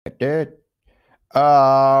Dude.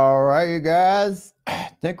 All right, you guys. I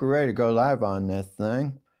think we're ready to go live on this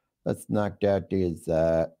thing. Let's knock out these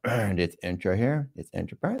this intro here. This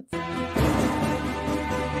intro parts.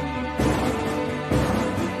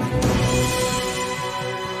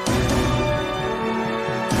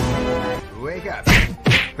 Wake up.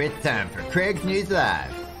 It's time for Craig's News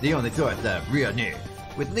Live, the only source of real news,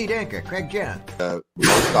 with lead anchor Craig Jones.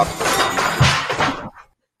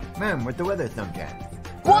 Man, with the weather sometimes.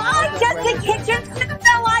 Why does the kitchen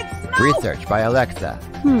smell like smoke? Research by Alexa.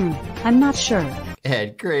 I'm not sure.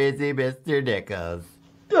 And crazy Mr. Nichols.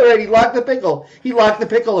 All right, he locked the pickle. He locked the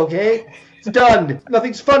pickle, okay? It's done.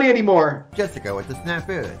 Nothing's funny anymore. Jessica with the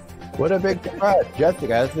snafus. What a big surprise.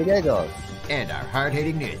 Jessica has the giggles. And our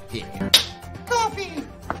hard-hitting news team. Coffee.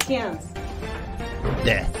 Cans.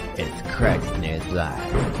 This is Craig's News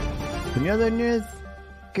Live. Any other news?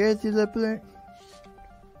 Casey Lipler?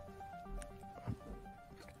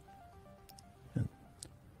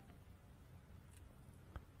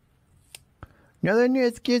 Another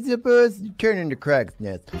news, kids, turn into Craig's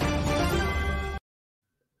News.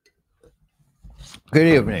 Good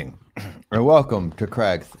evening, and welcome to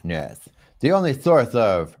Craig's News, the only source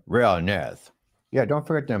of real news. Yeah, don't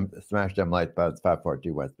forget to smash them like buttons,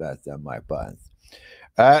 542 West Best, them like buttons.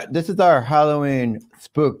 This is our Halloween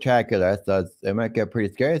Spooktacular, so it might get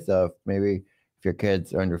pretty scary, so maybe if your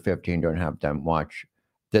kids are under 15, don't have them watch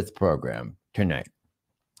this program tonight.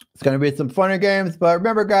 It's going to be some funny games, but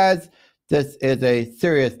remember, guys, this is a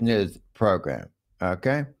serious news program,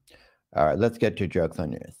 okay? All right, let's get to Jokes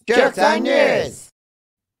on News. Jokes on News!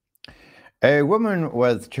 A woman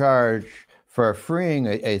was charged for freeing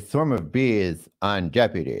a swarm of bees on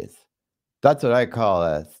deputies. That's what I call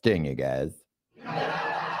a sting, you guys.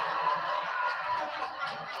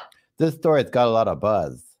 This story's got a lot of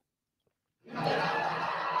buzz.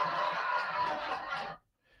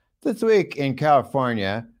 This week in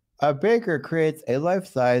California, a baker creates a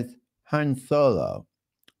life-size Han Solo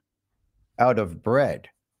out of bread.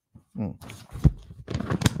 Wait,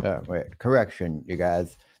 correction, you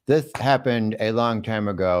guys. This happened a long time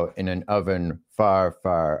ago in an oven far,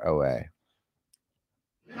 far away.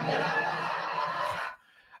 A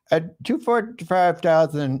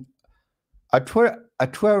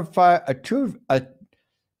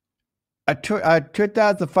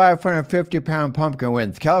 2,550-pound pumpkin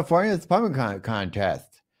wins California's pumpkin contest.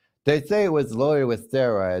 They say it was loaded with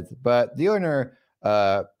steroids, but the owner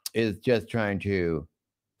is just trying to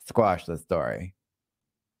squash the story.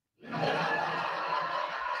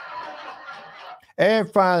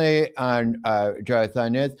 And finally, on Jokes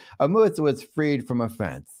on News, a moose was freed from a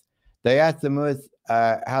fence. They asked the moose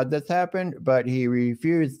how this happened, but he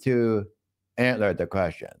refused to answer the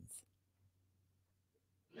questions.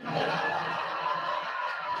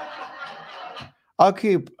 I'll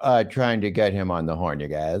keep trying to get him on the horn, you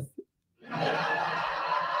guys.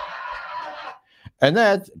 And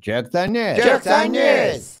that's Jokes on News. Jokes on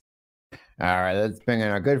News! All right, let's bring in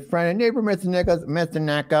our good friend and neighbor, Mr. Nichols. Mr.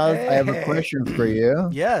 Nichols, I have a question for you.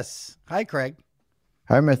 Yes. Hi, Craig.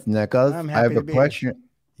 Hi, Mr. Nichols. I'm I happy have a to be question.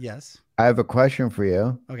 Yes. I have a question for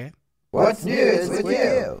you. Okay. What's news with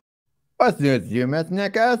you? What's news with you, Mr.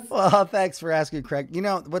 Nichols? Well, thanks for asking, Craig. You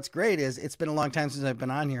know, what's great is it's been a long time since I've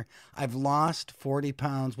been on here. I've lost 40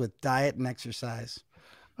 pounds with diet and exercise.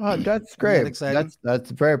 Oh, that's great. Exciting? That's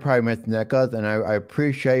very proud of Mr. Nichols, and I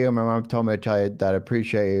appreciate you. My mom told me to tell you that I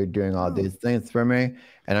appreciate you doing all these things for me,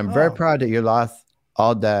 and I'm very proud that you lost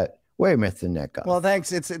all that weight, Mr. Nichols. Well,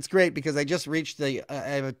 thanks. It's great because I just reached the I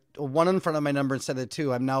have a 1 in front of my number instead of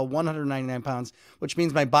 2. I'm now 199 pounds, which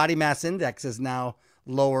means my body mass index is now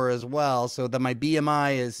lower as well. So that my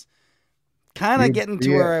BMI is kind of getting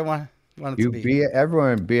to where I want it to be.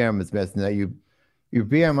 Everyone BM is missing that. Your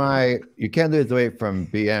BMI, you can't lose weight from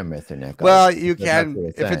BM, Mr. Nichols. Well, you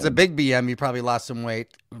can. If it's a big BM, you probably lost some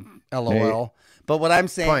weight. LOL. But what I'm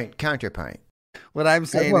saying... Counterpoint. What I'm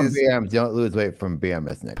saying Everyone is... BMs don't lose weight from BM,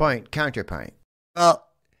 Mr. Nichols. Counterpoint. Well,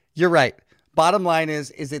 you're right. Bottom line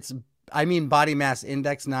is I mean body mass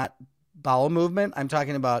index, not bowel movement. I'm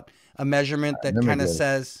talking about a measurement that kind of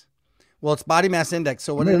says... Well, it's body mass index.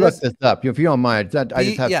 So when Let me look this up, if you don't mind. I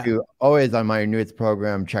just have to always on my news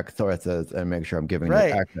program check sources and make sure I'm giving it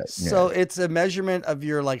accurate. So it's a measurement of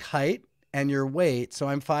your like height and your weight. So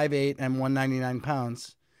I'm 5'8" and 199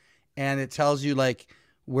 pounds, and it tells you like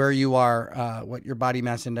where you are, what your body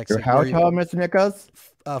mass index. You're how tall, Mr. Nichols?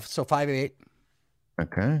 So 5'8".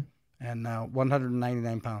 Okay. And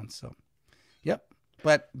 199 pounds. So, yep.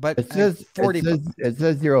 But it says 40. It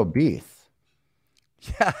says you're obese.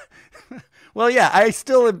 Yeah. Well, yeah, I'm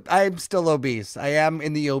still obese. I am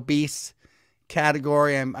in the obese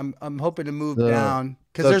category. I'm hoping to move So- down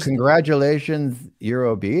because So there's congratulations, you're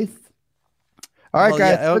obese. All right, Well,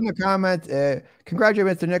 guys, yeah, put in the comments.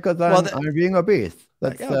 Congratulate Mr. Nichols on, Well, the- on being obese.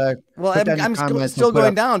 Let's yeah. Well, put that in the I'm comments still and put going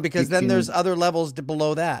up down because then 18 there's other levels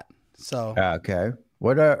below that. So Okay.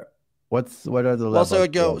 What are the well, levels? so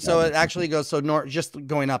it below goes. So that? it actually goes. So just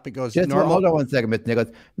going up, it goes Just normal. hold on one second, Mr. Nichols.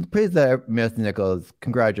 Please let Mr. Nichols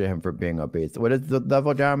congratulate him for being obese. What is the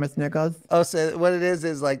level down, Mr. Nichols? Oh, so what it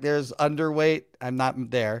is like there's underweight. I'm not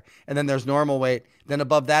there, and then there's normal weight. Then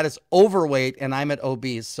above that is overweight, and I'm at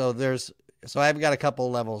obese. So I've got a couple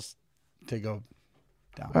levels to go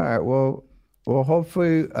down. All right. Well,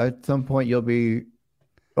 hopefully at some point you'll be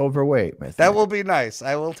overweight, Mr. That will be nice.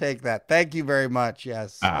 I will take that. Thank you very much.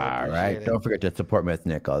 Yes. I All appreciate right. it. Don't forget to support Miss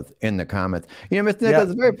Nichols in the comments. You know, Miss Nichols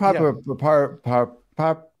is a very popular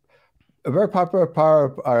a very popular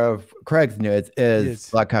part of Craig's News is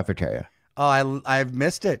Yes. La Cafeteria. Oh, I've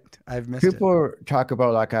missed it. I've missed it. People talk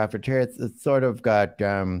about La Cafeteria. It's sort of got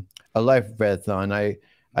a life of its own. I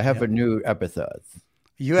have a new episodes.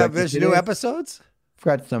 You have Like there's it new is. episodes? I've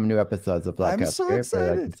got some new episodes of La I'm so Cafeteria. If you'd like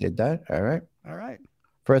excited. to see that. All right. All right.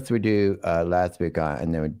 First we do last week on,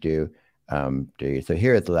 and then we do so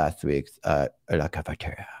here's last week's La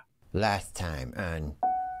Cafeteria. Last time on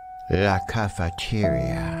La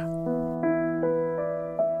Cafeteria.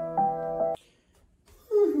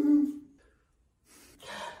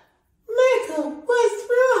 Michael, what's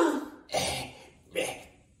wrong?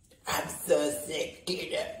 I'm so sick,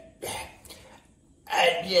 Tina.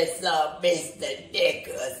 I just saw Mr.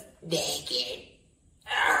 Nichols naked.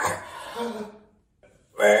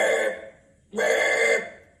 Burp, burp,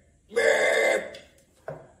 burp.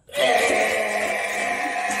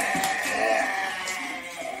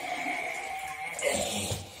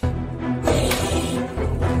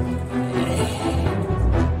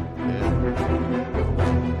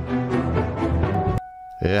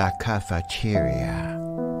 La Cafeteria.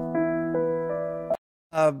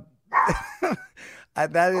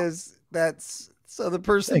 That's so the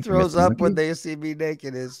person Thank you, throws Mr. up Monkey. when they see me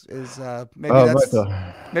naked is maybe Oh, that's Michael.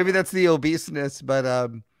 maybe that's the obeseness,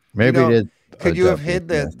 but Maybe you know, it is. could a you have double hid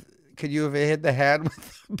yes. could you have hid the hand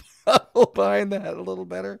with the bottle behind the head a little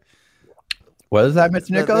better? What is that,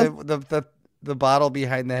 Mr. Nichols? The bottle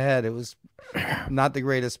behind the head, it was not the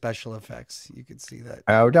greatest special effects. You could see that.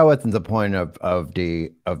 That wasn't the point of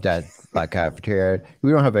that La Cafeteria.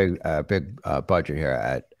 We don't have a big budget here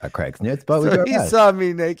at Craig's News, but we do So our he best. saw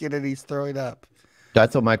me naked and he's throwing up.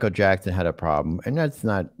 That's what Michael Jackson had a problem, and that's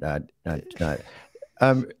not.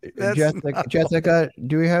 Jessica,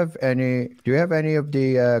 do we have any of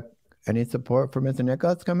the any support for Mr.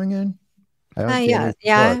 Nichols coming in? I don't see yeah, any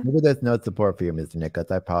yeah. support. Maybe there's no support for you, Mr. Nichols.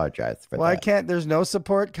 I apologize for Well, that. there's no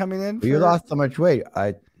support coming in. You for- lost so much weight.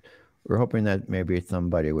 We're hoping that maybe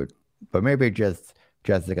somebody would, but maybe just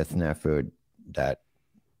Jessica Snafu that.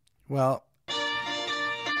 Well,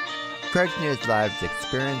 Craig's News Live is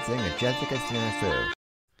experiencing a Jessica Snafu.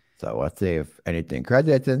 So let's see if anything.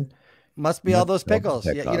 Congratulations. must be all those All the pickles.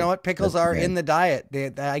 Yeah, you pickles. know what? Pickles That's are okay. in the diet.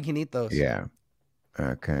 I can eat those. Yeah.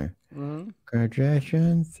 Okay. Mhm.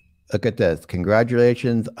 Congratulations. Look at this.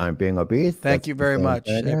 Congratulations on being obese. Thank you very much.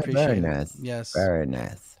 I appreciate Very it. nice. Yes. Very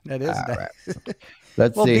nice. That is All nice. right.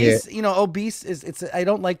 Let's Well, see here. beast, obese is I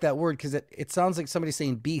don't like that word because it sounds like somebody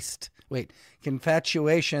saying beast. Wait,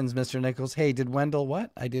 infatuations, Mr. Nichols. Hey, did Wendell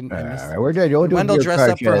what? I didn't. I missed. All right, we're doing. We'll Did do Wendell your dress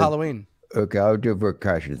up for questions. Halloween? Okay, I'll do your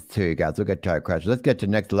questions too, you guys. We'll get to our questions. Let's get to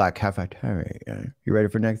next La Cafeteria. You ready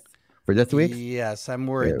for this week? Yes, I'm Here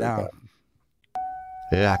worried we now.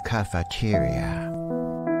 go. La Cafeteria.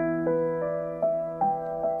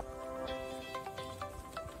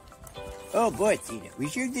 Oh boy, Tina, we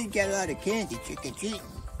sure did get a lot of candy trick-or-treating.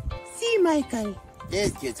 See, Michael.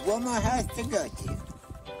 There's just one more house to go to.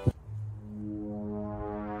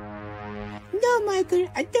 No, Michael,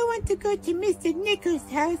 I don't want to go to Mr. Nichols'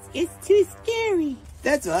 house. It's too scary.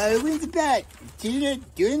 That's what Halloween's about. Tina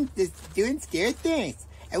doing scary things.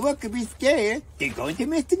 And what could be scarier than going to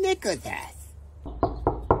Mr. Nichols' house?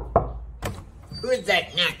 Who's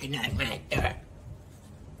that knocking on my door?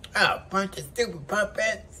 Oh, bunch of stupid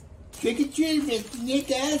puppets. Trick-or-treat, Mr.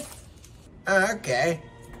 Nichols. Oh, okay.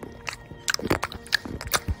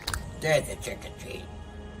 There's a trick or treat.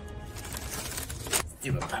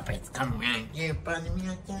 Stupid puppets come around here, bother me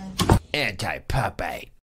outside. Anti-puppet.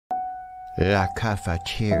 La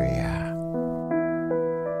Cafeteria.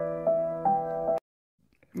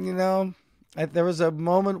 There was a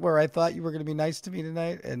moment where I thought you were going to be nice to me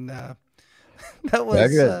tonight, and that Yeah, was.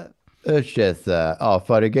 good. It's just all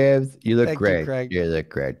fun and games. You look Thank you, great. Craig. You look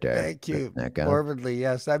great there. Thank you. That guy. Morbidly,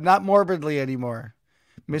 yes. I'm not morbidly anymore.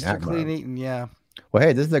 Mr. Not Clean morbid. Eating, yeah. Well,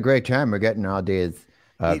 hey, this is a great time. We're getting all these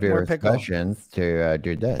Eat more viewers' pickle. questions to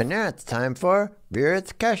do this. And now it's time for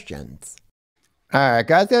viewers' questions. All right,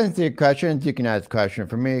 guys, guys, see questions. You can ask a question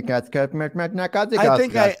for me. You can ask a question for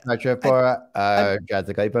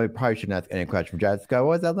Jessica. You probably shouldn't ask any question for Jessica. What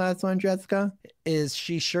was that last one, Jessica? Is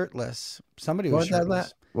she shirtless? Somebody What was was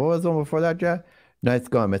shirtless. what was the one before that, Jeff? Nice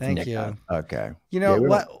going, Mr. Thank Nick. you. Okay. You know,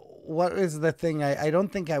 Yeah, what is the thing? I don't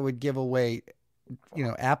think I would give away,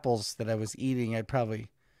 apples that I was eating. I'd probably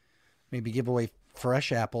maybe give away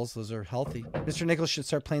fresh apples. Those are healthy. Mr. Nichols should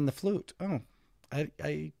start playing the flute. Oh,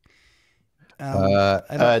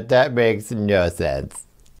 that makes no sense.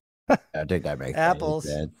 I think that makes apples.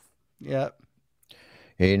 sense. Yep.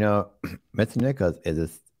 You know, Mr. Nichols is a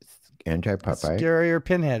anti-Popeye. Scarier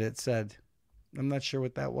pinhead, it said. I'm not sure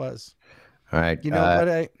what that was. All right. You know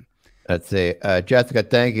what? Let's see. Jessica,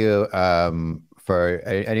 thank you for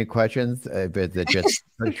any questions. Is it just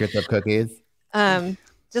pictures of cookies?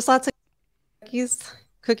 Just lots of cookies.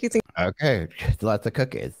 Okay, just lots of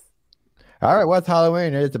cookies. All right, what's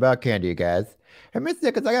Halloween? It's about candy, you guys. Hey, Miss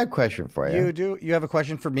Nichols, I got a question for you. You have a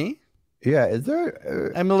question for me? Yeah, is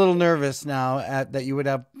there... I'm a little nervous now that you would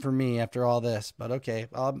have for me after all this, but okay.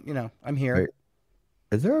 I'm here. Wait,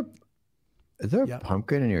 is there a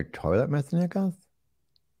pumpkin in your toilet, Miss Nichols?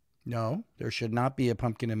 No, there should not be a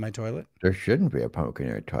pumpkin in my toilet. There shouldn't be a pumpkin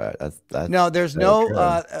in your toilet. That's no, there's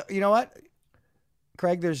no... you know what,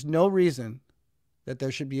 Craig? There's no reason that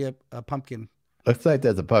there should be a pumpkin. Looks like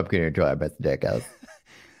there's a pumpkin in your toilet, Miss Nichols.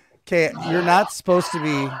 Okay, you're not supposed to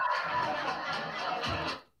be...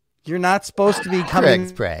 You're not supposed to be coming...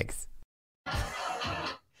 Sprags.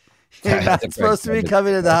 You're not supposed to be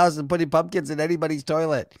coming to the house and putting pumpkins in anybody's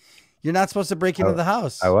toilet. You're not supposed to break into the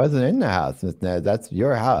house. I wasn't in the house, Miss Nichols. That's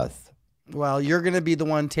your house. Well, you're going to be the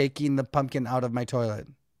one taking the pumpkin out of my toilet.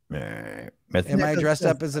 Am I dressed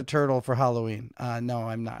up as a turtle for Halloween? No,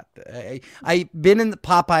 I'm not. I've been in the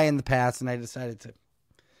Popeye in the past, and I decided to.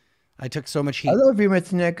 I took so much heat. I love you,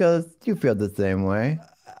 Mr. Nichols. Do you feel the same way?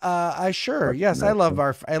 Yes, I love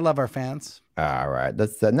our fans. All right,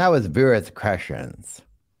 now it's viewers' questions,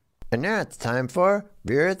 and now it's time for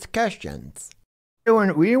viewers' questions.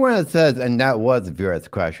 We want to says, and that was viewers'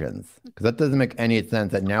 questions, because that doesn't make any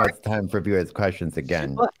sense. That now it's time for viewers' questions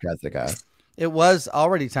again, Jessica. It was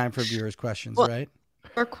already time for viewers' questions, right?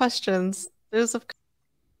 For questions, there's a.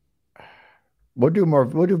 We'll do more.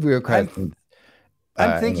 We'll do viewer questions.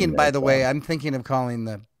 I'm thinking, by the way, I'm thinking of calling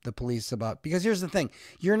the police because here's the thing.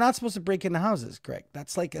 You're not supposed to break into houses, Greg.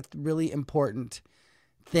 That's like a really important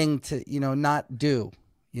thing to, not do,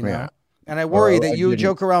 Yeah. And I worry that you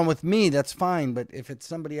joke around with me, that's fine. But if it's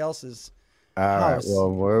somebody else's house. Right,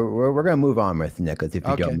 well, we're going to move on with Nicholas, if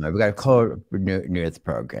you don't mind. We got a cold news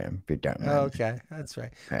program, if you don't mind. Okay, that's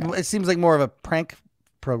right. Yeah. It seems like more of a prank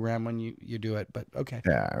program when you do it, but okay.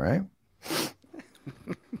 Yeah, right.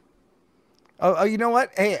 Oh, you know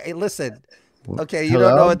what? Hey, listen. Okay, you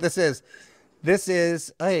don't know what this is. This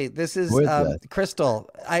is Crystal.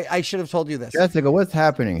 I should have told you this. Jessica, what's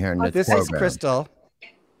happening here in this program? This is Crystal.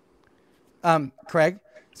 Craig.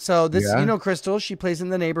 So this, Crystal, she plays in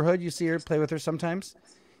the neighborhood. You see her, play with her sometimes.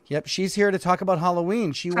 Yep. She's here to talk about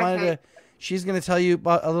Halloween. She's going to tell you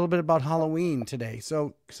a little bit about Halloween today.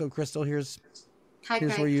 So Crystal, here's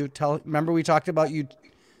where you remember we talked about you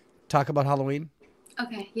talk about Halloween?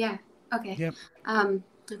 Okay. Yeah. Okay. Yep.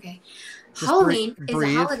 Okay. Just Halloween breathe.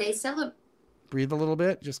 is a holiday celebration. Breathe a little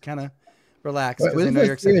bit. Just kind of relax.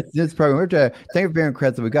 This program. We have to thank you for being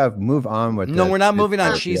Crystal. We got to move on with. No, we're not moving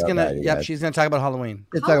on. She's gonna. She's gonna talk about Halloween.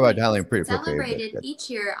 Let's talk about Halloween pretty quickly. Celebrated each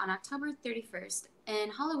year on October 31st,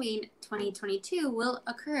 and Halloween 2022 will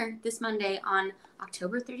occur this Monday on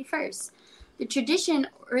October 31st. The tradition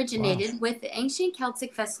originated with the ancient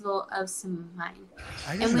Celtic festival of Samhain,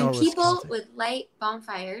 and when people would light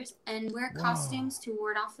bonfires and wear costumes to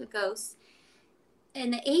ward off the ghosts.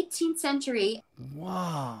 In the 18th century.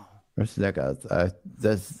 Wow.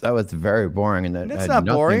 That was very boring, and that's not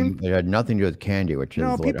boring. It had nothing to do with candy, which is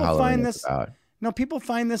what Halloween is about. No, people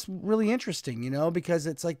find this really interesting, because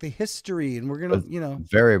it's like the history, and we're gonna,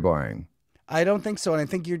 very boring. I don't think so, and I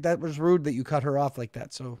think that was rude that you cut her off like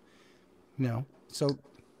that. So,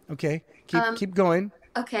 okay, keep going.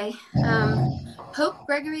 Okay. Pope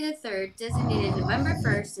Gregory III designated November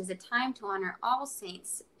 1st as a time to honor All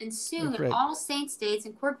Saints, and soon All Saints Days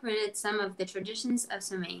incorporated some of the traditions of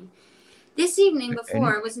Samhain. This evening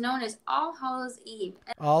before was known as All Hallows Eve.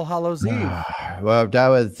 All Hallows Eve. Well, that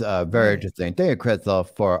was very interesting. Thank you, Crystal,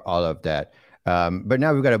 for all of that. But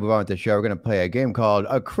now we've got to move on with the show. We're going to play a game called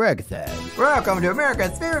Craig Says. Welcome to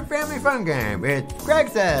America's favorite family fun game. It's Craig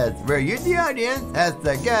Says, where you, the audience, has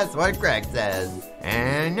to guess what Craig says.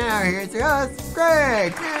 And now here's your host,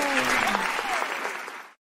 Craig.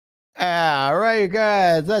 All right, you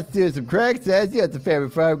guys, let's do some Craig Says. Yeah, it's a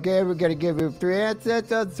favorite fun game. We're going to give you 3 answers.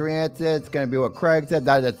 Those 3 answers, it's going to be what Craig said,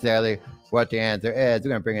 not necessarily what the answer is. We're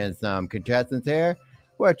going to bring in some contestants here.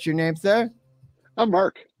 What's your name, sir? I'm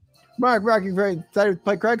Mark. Mark, you very excited to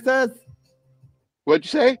play Craig Says? What'd you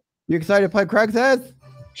say? You excited to play Craig Says?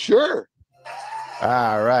 Sure.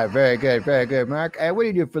 All right, very good, Mark. And what do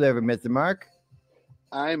you do for a living, Mr. Mark?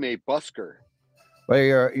 I'm a busker. Well,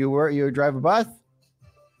 you drive a bus?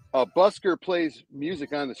 A busker plays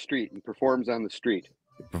music on the street and performs on the street.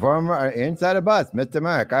 Performer inside a bus, Mr.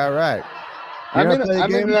 Mark. All right. I'm in an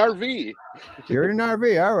RV. You're in an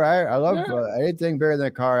RV. All right. I love anything bigger than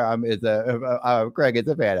a car. Craig is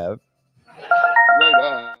a fan of.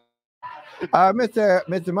 Right on.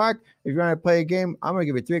 Mr. Mark, if you want to play a game, I'm going to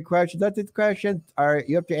give you 3 questions. That's 6 questions. All right,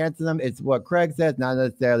 you have to answer them. It's what Craig says, not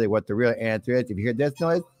necessarily what the real answer is. If you hear this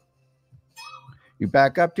noise, you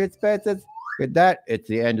back up to its spaces. With that, it's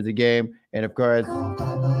the end of the game. And of course,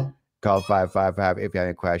 call 555 if you have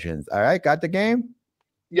any questions. All right, got the game?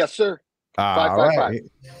 Yes, sir. All right,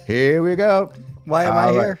 here we go. Why am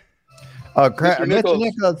I here? Oh, Mr.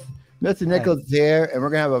 Nichols. Mr. Nichols is here, and we're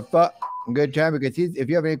gonna have a good time because if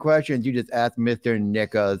you have any questions, you just ask Mr.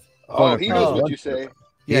 Nichols. Oh, he knows what you say.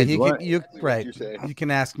 Yeah, you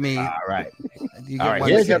can ask me. All right.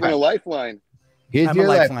 He's having a lifeline. Here's your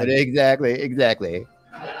lifeline. Exactly.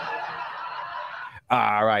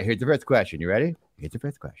 All right, here's the first question. You ready? Here's the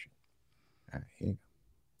first question. All right, here you go.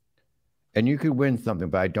 And you could win something,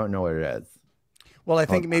 but I don't know what it is. Well, I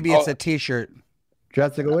think maybe it's a T-shirt.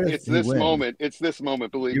 Jessica, what is It's this moment. It's this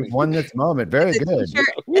moment. Believe me. You've won this moment. Very good.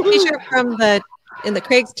 A T-shirt from in the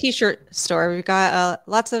Craig's T-shirt store. We've got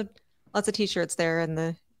lots of T-shirts there in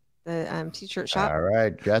the T-shirt shop. All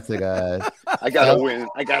right, Jessica. I gotta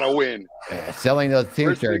win. Selling those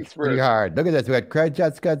T-shirts pretty hard. Look at this. We got Craig,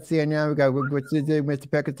 Jessica, CNN. We got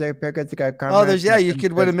Mr. Pickles. We got Carmen. You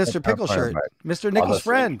could win a Mr. Pickle shirt. Mr. Nichols'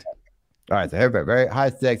 friend. All right, so everybody, very high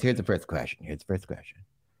stakes. Here's the first question.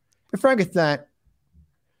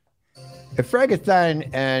 If Frankenstein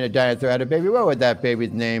and a dinosaur had a baby, what would that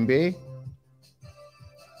baby's name be?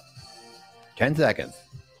 10 seconds.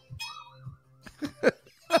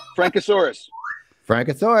 Frankosaurus.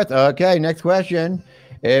 Okay, next question.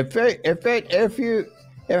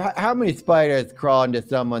 How many spiders crawl into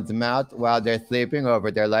someone's mouth while they're sleeping over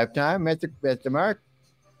their lifetime, Mr. Mark?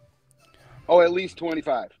 Oh, at least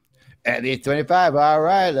 25. At least 25. All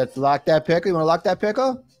right, let's lock that pickle. You want to lock that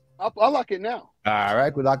pickle? I'll lock it now. All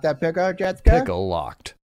right, we lock that pickle, Jessica. Pickle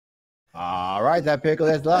locked. All right, that pickle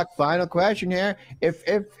is locked. Final question here. If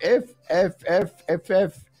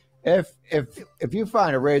you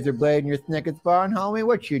find a razor blade in your Snickers bar on Halloween,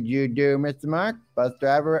 what should you do, Mr. Mark, bus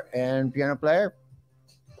driver and piano player?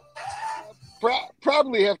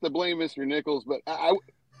 Probably have to blame Mr. Nichols, but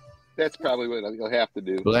that's probably what I'll have to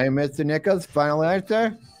do. Blame Mr. Nichols. Final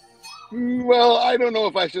answer. Well, I don't know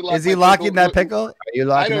if I should lock. Is he locking that pickle? Are you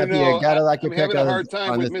locking I up? don't know. You gotta lock your pickle. I'm having a hard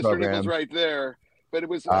time with Mr. Nichols right there, but it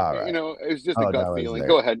was, it was just a gut feeling.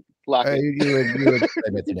 Go ahead, lock it. You would say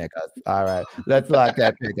Mr. Nichols. All right, let's lock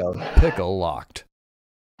that pickle. Pickle locked.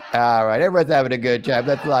 All right, everyone's having a good time.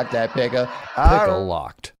 Let's lock that pickle. Pickle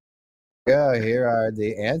locked. Here are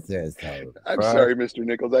the answers. I'm sorry, Mr.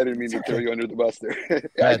 Nichols. I didn't mean to throw you under the bus there.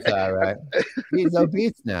 That's all right. He's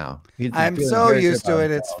obese now. I'm so used to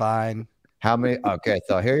it. It's fine. How many? Okay,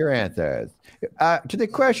 so here are your answers. To the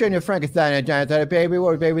question if Frankenstein and Giants had a baby,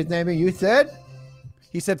 what was the baby's name? You said?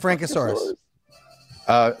 He said Frankosaurus.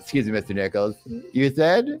 Excuse me, Mr. Nichols. You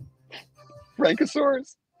said?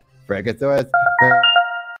 Frankosaurus.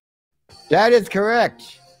 That is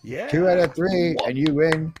correct. Yeah. 2 out of 3, and you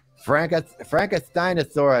win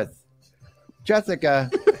Frankensteinosaurus.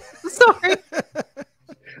 Jessica. Sorry.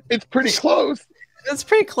 It's pretty close. It's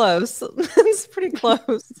pretty close. It's pretty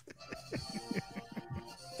close.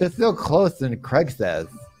 It's still close than Craig says.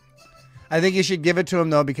 I think you should give it to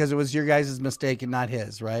him, though, because it was your guys' mistake and not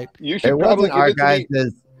his, right? You should probably give it to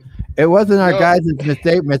me. It wasn't our guys'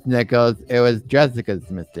 mistake, Miss Nichols. It was Jessica's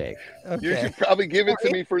mistake. Okay. You should probably give it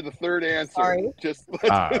to me for the third answer. Sorry. Just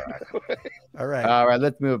All right. All right,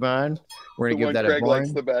 let's move on. We're going to give that Craig a likes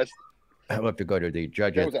point. the best. I'll have to go to the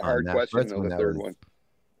judges. That was a hard question, though, the third one.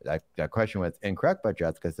 That question was incorrect, but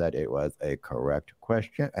Jessica said it was a correct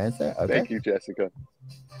question. Answer. Okay. Thank you, Jessica.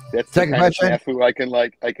 That's Second the kind question. of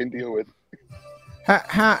snafu I can deal with.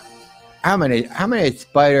 How many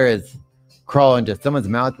spiders crawl into someone's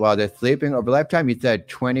mouth while they're sleeping over a lifetime? You said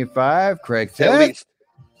 25. Craig says. At least.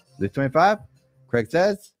 Is it 25? Craig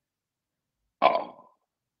says.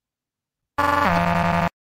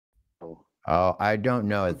 Oh, I don't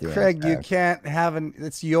know. Craig, you can't have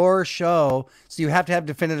it's your show, so you have to have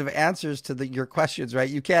definitive answers to your questions, right?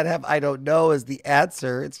 You can't have I don't know as the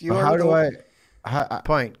answer. It's your. How do I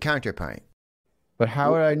counterpoint? But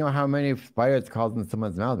how would I know how many spiders crawled in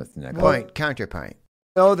someone's mouth, Mr. Nichols? Counterpoint.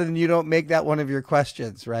 No, then you don't make that one of your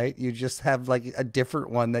questions, right? You just have like a different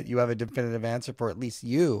one that you have a definitive answer for, at least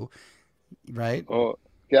you, right? Oh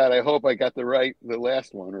God, I hope I got the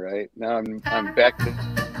last one right. Now I'm back to.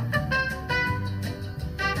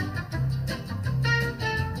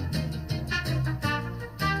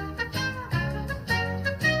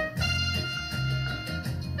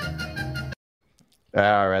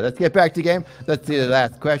 All right, let's get back to the game. Let's see the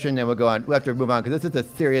last question, then we'll go on. We'll have to move on because this is a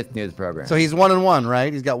serious news program. So he's 1-1,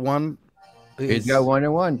 right? He's got one. He's got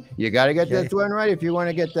 1-1. You got to get this one right if you want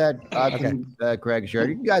to get that awesome Craig shirt.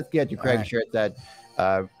 You guys get your Craig shirts at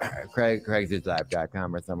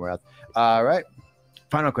Craig'sLive.com or somewhere else. All right,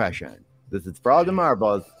 final question. This is for all the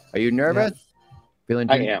marbles. Are you nervous? Yeah.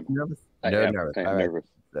 I am. Nervous? I am nervous. all right. Nervous.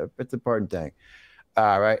 It's an important thing.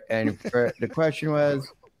 All right, and the question was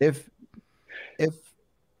if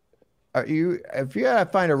you gotta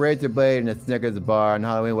find a razor blade in a Snickers bar on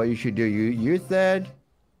Halloween, what you should do? You said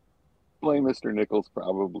blame Mr. Nichols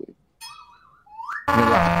probably.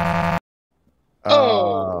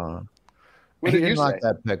 Oh, what did you say? Like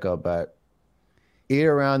that pickle, but eat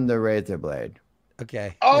around the razor blade.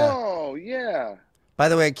 Okay. Oh yeah. By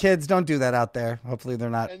the way, kids, don't do that out there. Hopefully they're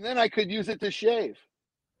not. And then I could use it to shave.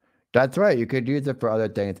 That's right. You could use it for other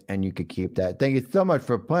things, and you could keep that. Thank you so much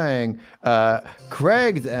for playing,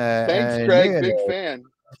 Craig's. Thanks, Craig. Big fan.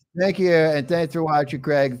 Thank you, and thanks for watching,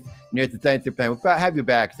 Craig. Thanks for playing. We'll have you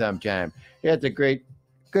back sometime. He's a good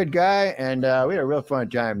guy, and we had a real fun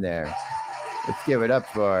time there. Let's give it up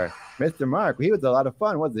for Mr. Mark. He was a lot of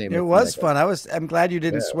fun, wasn't he? It was fun. I'm glad you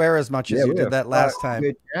didn't swear as much as you did that last time.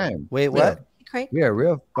 Good time. Wait, what? We had a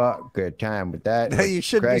real good time with that. You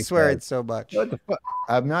shouldn't be swearing so much. What the fuck?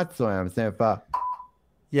 I'm not swearing. I'm saying fuck.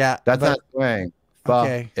 Yeah. That's not swearing. Fuck.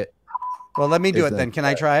 Okay. Well, let me do it then. Can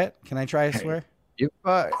I try it? Can I try a swear? You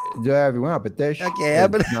fuck. Do whatever you want, but this. Okay, I'm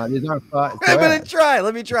gonna try.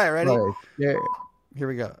 Let me try. Ready? Yeah. Here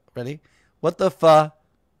we go. Ready? What the fuck?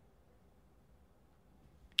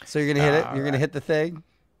 So you're gonna hit it? You're gonna hit the thing?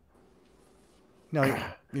 No,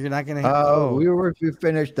 you're not gonna hit. We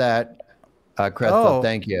finished that. Crystal,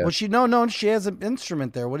 thank you. Well, she has an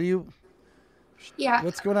instrument there. What do you? Yeah.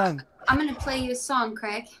 What's going on? I'm gonna play you a song,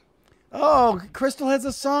 Craig. Oh, Crystal has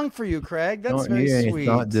a song for you, Craig. That's very sweet.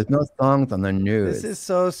 There's no songs on the news. This is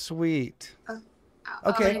so sweet.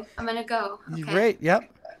 Okay. I'm gonna go. Okay. Great. Yep.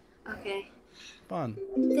 Okay. Fun.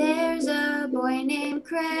 There's a boy named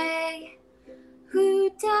Craig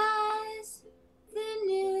who does the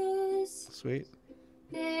news. Sweet.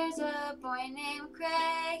 There's a boy named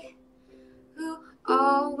Craig who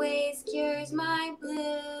always cures my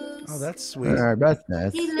blues. Oh, that's sweet. That's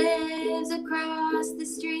nice. He lives across the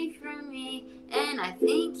street from me, and I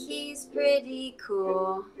think he's pretty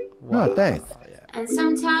cool. Wow. Oh, thanks. And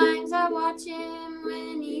sometimes I watch him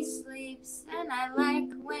when he sleeps, and I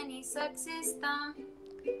like when he sucks his thumb.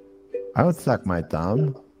 I don't suck my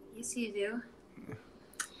thumb. Yes, you do.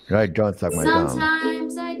 I don't suck my thumb.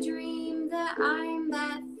 Sometimes I dream that I'm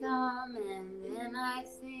that thumb, and then I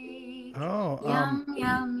think, yum,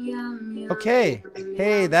 yum, yum, yum. Okay. Yum,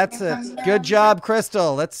 hey, yum, that's yum, it. Good job,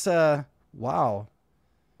 Crystal. Let's, wow.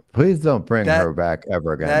 Please don't bring her back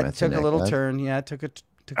ever again. That took a little turn. Yeah, it took a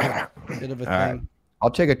bit of a thing. Right. I'll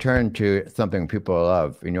take a turn to something people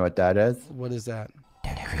love. You know what that is? What is that?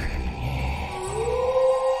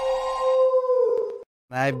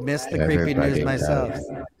 I've missed the creepy news myself.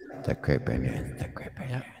 The creepy news. News.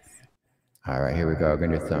 All right, here we go. We're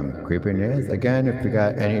going to do some creepy news. Again, if you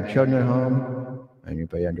got any children at home,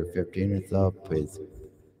 anybody under 15 or so, please,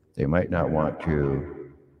 they might not want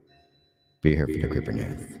to be here for the creepy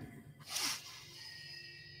news.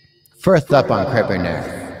 First up on creepy news.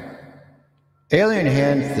 Alien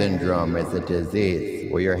hand syndrome is a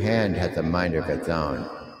disease where your hand has a mind of its own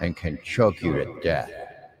and can choke you to death.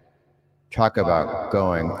 Talk about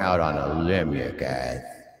going out on a limb, you guys.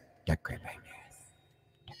 The creepy news.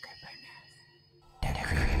 The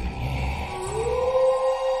creepy news.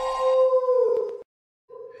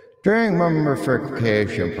 During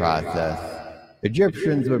mummification process,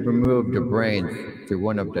 Egyptians would remove the brains through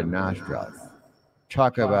one of the nostrils.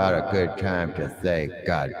 Talk about a good time to say,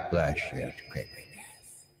 God bless you, creepiness.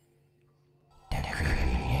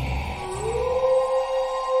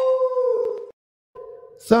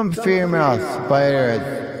 Some female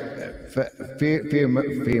spiders,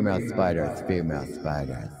 female spiders,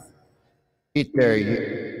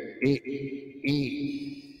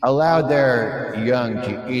 allow their young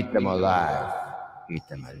to eat them alive.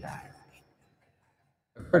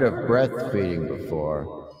 I've heard of breastfeeding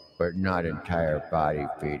before, but not entire body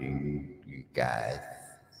feeding, you guys.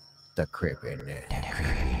 The creepiness.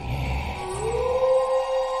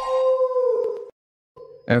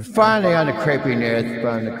 And finally, on the creepiness.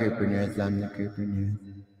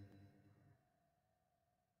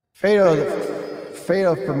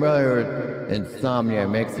 Fatal familiar insomnia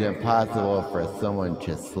makes it impossible for someone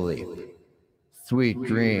to sleep. Sweet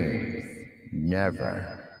dreams,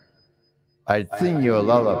 never. I'd sing you a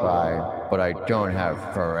lullaby, but I don't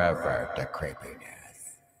have forever the creepiness.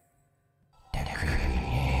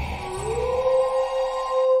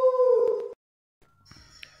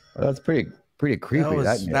 Well, that's pretty creepy.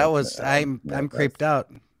 I'm creeped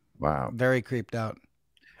out. Wow. Very creeped out.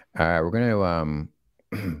 All right, we're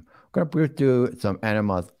gonna do some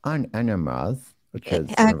animals on animals, which is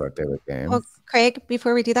one of our favorite games. Well, Craig,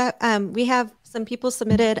 before we do that, we have some people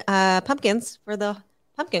submitted pumpkins for the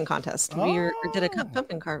pumpkin contest. We did a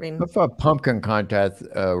pumpkin carving. What for a pumpkin contest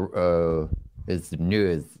is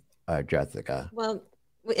news, Jessica? Well,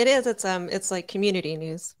 it is. It's like community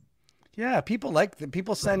news. Yeah, people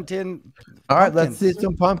sent in. All right, let's see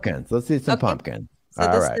some pumpkins. So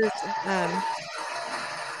all right.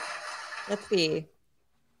 Let's see.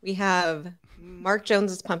 We have Mark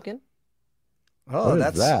Jones's pumpkin. Oh,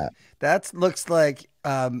 that looks like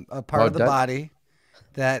a part of the body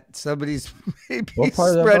that somebody's maybe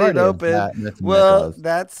spread it open. Well,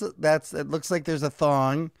 that's it looks like there's a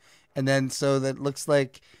thong, and then so that looks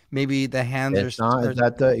like maybe the hands is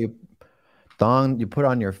that the thong you put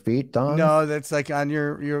on your feet? Thong? No, that's like on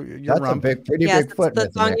your that's rump. Pretty big foot. The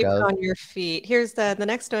thong you put on your feet. Here's the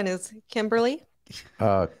next one is Kimberly.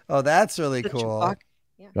 Oh, that's really cool.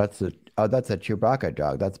 Yeah. That's a Chewbacca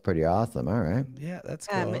dog. That's pretty awesome. All right. Yeah, that's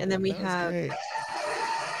cool. And then we have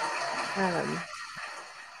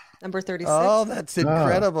number 36. Oh, that's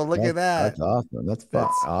incredible. Look at that. That's awesome. That's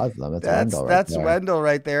awesome. That's Wendell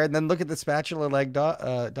right there. And then look at the spatula leg dog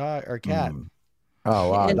or cat.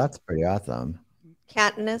 Oh, wow. That's pretty awesome.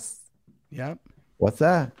 Katniss. Yep. What's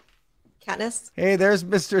that? Katniss. Hey, there's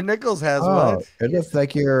Mr. Nichols has one. It looks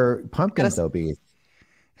like your pumpkin's obese.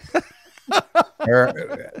 Or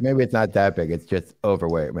maybe it's not that big. It's just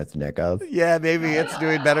overweight, Mr. Nichols. Yeah, maybe it's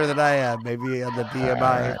doing better than I am. Maybe on the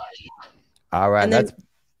BMI. All right. That's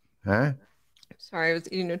huh? Sorry, I was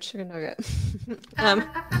eating a chicken nugget.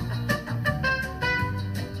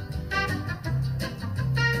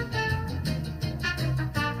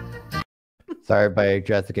 Sorry, everybody.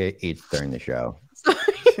 Jessica eats during the show.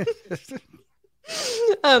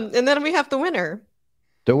 And then we have the winner.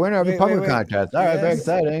 The winner of the pumpkin contest. All right, very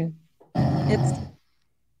exciting. It's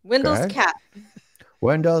Wendell's cat.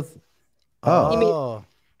 Wendell's. Oh.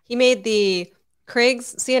 He made the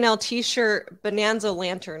Craig's CNL T-shirt Bonanza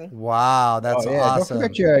lantern. Wow, that's awesome. Don't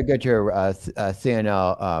forget get your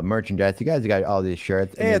CNL merchandise. You guys got all these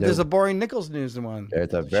shirts. Hey, there's a boring Nichols news one.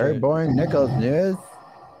 There's a very boring Nichols news.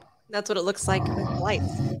 That's what it looks like with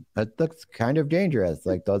lights. That looks kind of dangerous.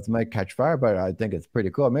 Like those might catch fire, but I think it's pretty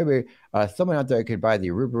cool. Maybe someone out there could buy the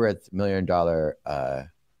Ruberitz $1 million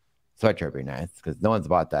sweatshirt. Would be nice because no one's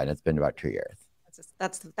bought that, and it's been about 2 years.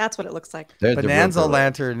 That's what it looks like. There's Bonanza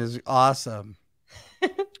lantern is awesome.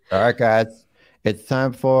 All right, guys, it's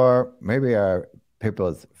time for maybe our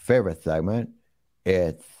people's favorite segment.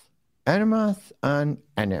 It's Animals on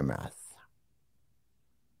Animals.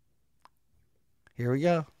 Here we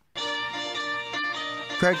go.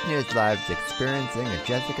 Craig's News Live's experiencing a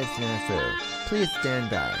Jessica snafu. Please stand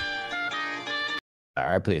by. All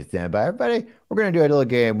right, please stand by, everybody. We're going to do a little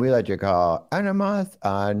game we like to call Animals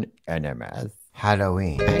on Animals.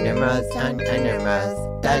 Halloween. Animals on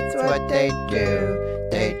Animals, that's what they do.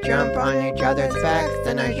 They jump on each other's backs,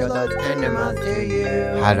 and I show those animals to you.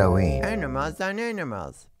 Halloween. Animals on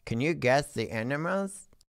Animals. Can you guess the animals?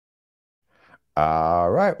 All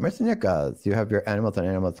right, Mr. Nichols, you have your Animals on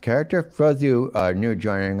Animals character. For those of you new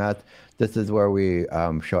joining us, this is where we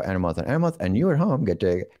show Animals on Animals, and you at home get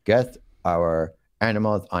to guess our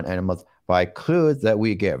Animals on Animals by clues that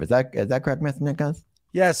we give. Is that correct, Mr. Nichols?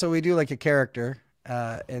 Yeah, so we do like a character,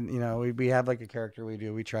 and we have like a character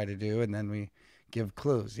we try to do, and then we give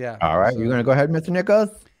clues. Yeah. All right, you're gonna go ahead, Mr.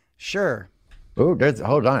 Nichols? Sure. Oh,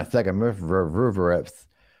 hold on a second, Mr. Ruberitz.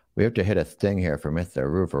 We have to hit a sting here for Mr.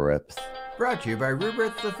 Ruberitz. Brought to you by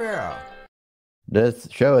Ruberitz the Pharaoh. This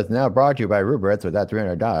show is now brought to you by Ruberitz with that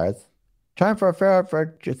 $300. Time for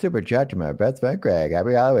a super chat to my best friend Craig.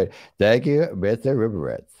 Happy Halloween. Thank you, Mr.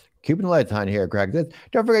 Riveritz. Keeping the lights on here, Craig.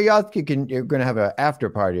 Don't forget, you're going to have an after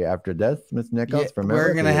party after this, Miss Nichols. Yeah,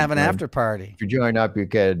 we're going to have an after party. If you join up, you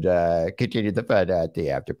could continue the fun at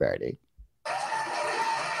the after party.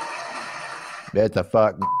 It's a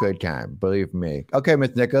fucking good time, believe me. Okay,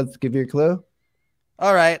 Miss Nichols, give you a clue.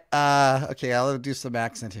 All right. Okay, I'll do some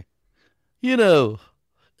accent here. You know,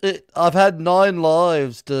 I've had 9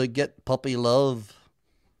 lives to get puppy love.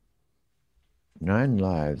 9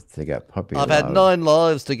 lives to get puppy love. I've had 9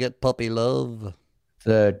 lives to get puppy love.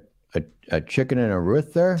 A chicken and a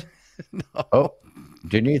rooster? No. Oh,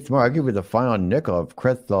 Denise Moore, I'll give you the final nickel if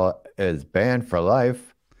Crystal is banned for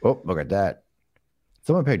life. Oh, look at that.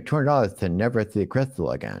 Someone paid $200 to never see Crystal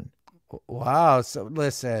again. Wow. So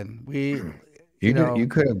listen, you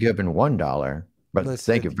could have given $1, but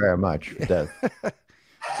thank you very much for this.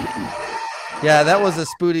 Yeah, that was a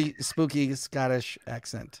spooky Scottish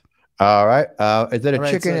accent. All right. Is it a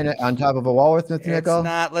chicken on top of a walrus, Mr. Nickel? It's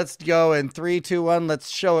not. Let's go in 3, 2, 1. Let's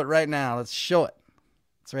show it right now. Let's show it.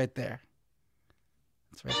 It's right there.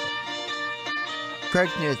 It's right there.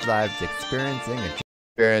 Craig's News Live's experiencing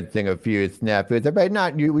a few snafus.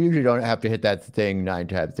 But we usually don't have to hit that thing 9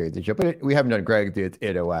 times during the show, but we haven't done Craig's News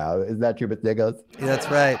in a while. Is that true, Mr. Nichols? Yeah, that's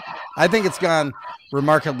right. I think it's gone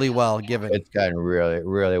remarkably well, given. It's gone really,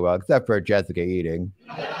 really well, except for Jessica eating.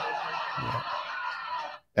 Yeah.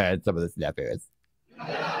 And some of the snafus.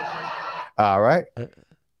 All right.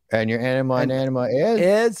 And your animal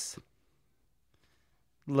is?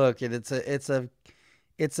 Look, it's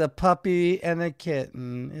a puppy and a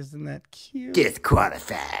kitten. Isn't that cute?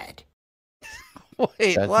 Disqualified.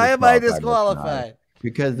 Wait, why am I disqualified?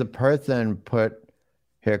 Because the person can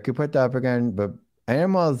you put that up again? But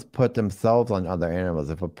animals put themselves on other animals.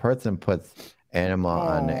 If a person puts animal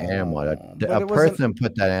on the animal, a person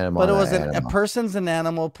put that animal on the animal. But a person's an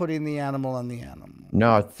animal putting the animal on the animal.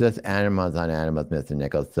 No, it's just animals on animals, Mr.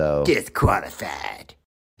 Nichols. So disqualified.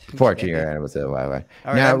 14-year animals. By the way.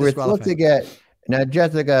 Right, now we're supposed to get. Now,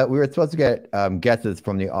 Jessica, we were supposed to get guesses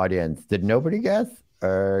from the audience. Did nobody guess,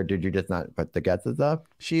 or did you just not put the guesses up?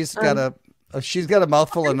 She's got a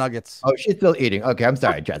mouthful of nuggets. Oh, she's still eating. Okay, I'm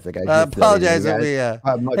sorry, Jessica. Apologize that we.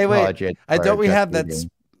 Hey, wait. Don't we have that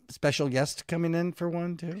special guest coming in for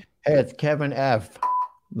one too? Hey, it's Kevin F.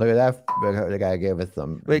 Look at that. The guy gave us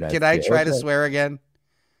some. Wait, can I try to swear again?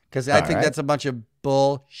 Because I think that's a bunch of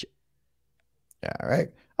bullshit. All right.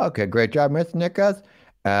 Okay, great job, Mr. Nichols.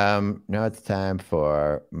 Now it's time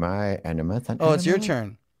for my animals. Oh, it's your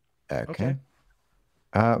turn. Okay.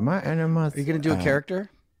 My animals. Are you going to do a character?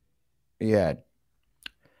 Yeah.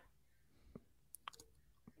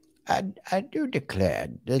 I do declare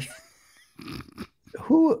this.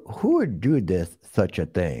 Who would do such a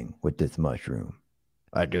thing with this mushroom?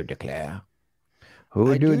 I do declare. Who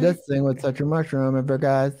would do this thing with such a mushroom, ever,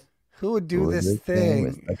 guys? Who would do this thing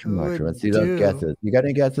with such a mushroom? Let's see those guesses. You got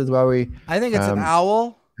any guesses while we? I think it's an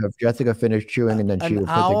owl. Have Jessica finished chewing and then she will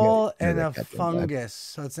owl and a fungus.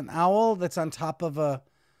 So it's an owl that's on top of a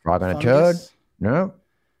frog on a toad. No.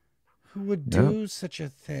 Who would do such a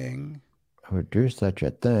thing? Who would do such a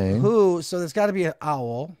thing? Who? So there's got to be an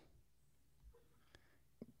owl.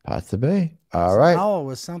 Possibly. All right. An owl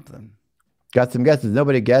was something. Got some guesses.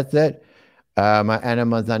 Nobody gets it. My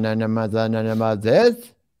animals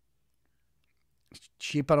is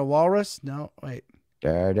sheep on a walrus. No, wait.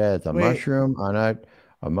 There it is. A mushroom on an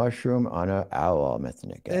owl, Mr.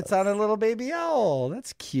 Nichols. It's on a little baby owl.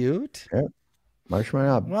 That's cute. Yep. Mushroom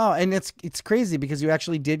up. Wow, and it's crazy because you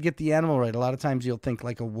actually did get the animal right. A lot of times you'll think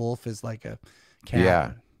like a wolf is like a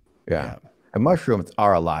cat. Yeah. And mushrooms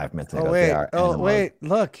are alive, Mr. Nichols. Wait.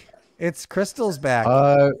 Look. It's Crystal's back.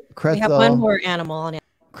 Crystal. We have one more animal on it.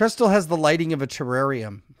 Crystal has the lighting of a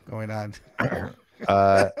terrarium going on.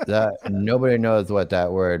 Nobody knows what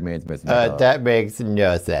that word means, Mr. Nichols. That makes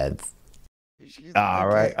no sense. All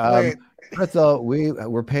right. Crystal, we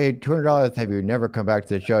were paid $200. Have you never come back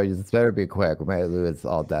to the show? You just better be quick. We might lose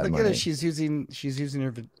all that money. Look at it. She's using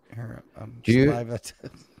her saliva.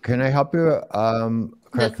 Can I help you,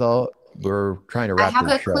 Crystal? We're trying to wrap this show.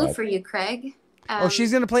 I have a clue for you, Craig.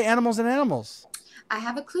 She's going to play Animals and Animals. I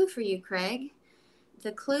have a clue for you, Craig.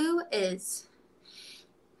 The clue is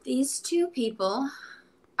these two people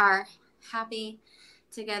are happy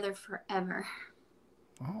together forever.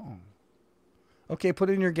 Oh. Okay, put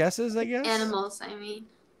in your guesses, I guess. Animals, I mean.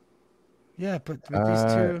 Yeah, but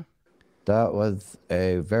these two. That was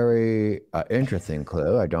a very interesting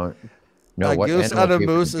clue. I don't know what. A goose on a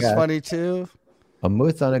moose is funny too. A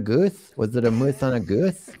moose on a goose? Was it a moose on a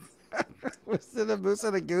goose? Was it a moose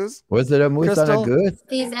on a goose? Was it a moose on a goose?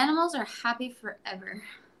 These animals are happy forever.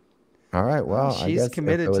 All right. Well, I she's guess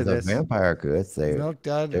committed if it to was this. a vampire goose, they Milk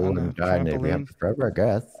dud on a wouldn't die and they'd be happy trampoline. forever, I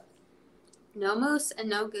guess. No moose and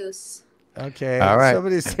no goose. Okay. All right.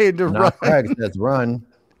 Somebody's saying to Now run. Craig says run.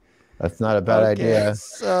 That's not a bad idea.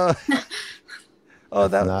 So, oh,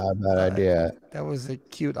 That's not a bad idea. That was a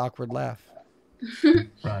cute, awkward laugh.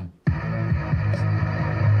 Run.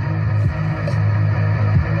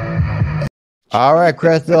 All right,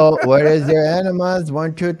 Crystal. What is your animas?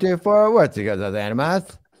 1, 2, 3, 4. What's you guys'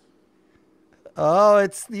 animas? Oh,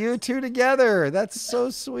 it's you two together. That's so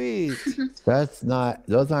sweet. That's not.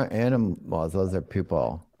 Those aren't animals. Those are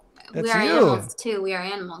people. That's we are you. animals too. We are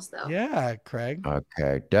animals though. Yeah, Craig.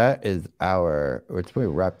 Okay, that is our. Which we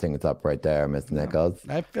wrap things up right there, Miss Nichols.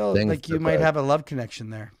 I feel Things like you look might good. have a love connection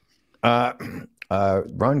there. Run,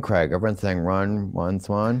 Craig. Everyone's saying run, one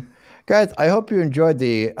swan. Guys, I hope you enjoyed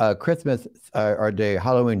the Christmas or the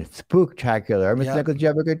Halloween Spooktacular. Miss Nichols, did you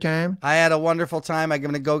have a good time? I had a wonderful time. I'm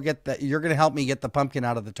going to go get that. You're going to help me get the pumpkin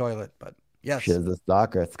out of the toilet, but yes. She's a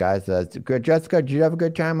stalker. Sky says, good. Jessica, did you have a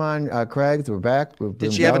good time on Craig's? We're back.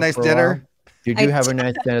 Did she have a nice dinner? Did you have a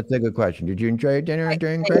nice dinner? That's a good question. Did you enjoy your dinner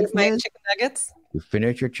during Craig's? My chicken nuggets. You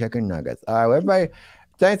finished your chicken nuggets. All right, well, everybody.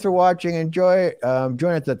 Thanks for watching. Enjoy.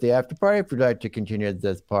 Join us at the after party if you'd like to continue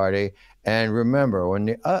this party. And remember, when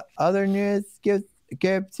the other news gives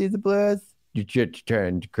sees the blues, you should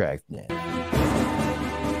turn to Craig's news.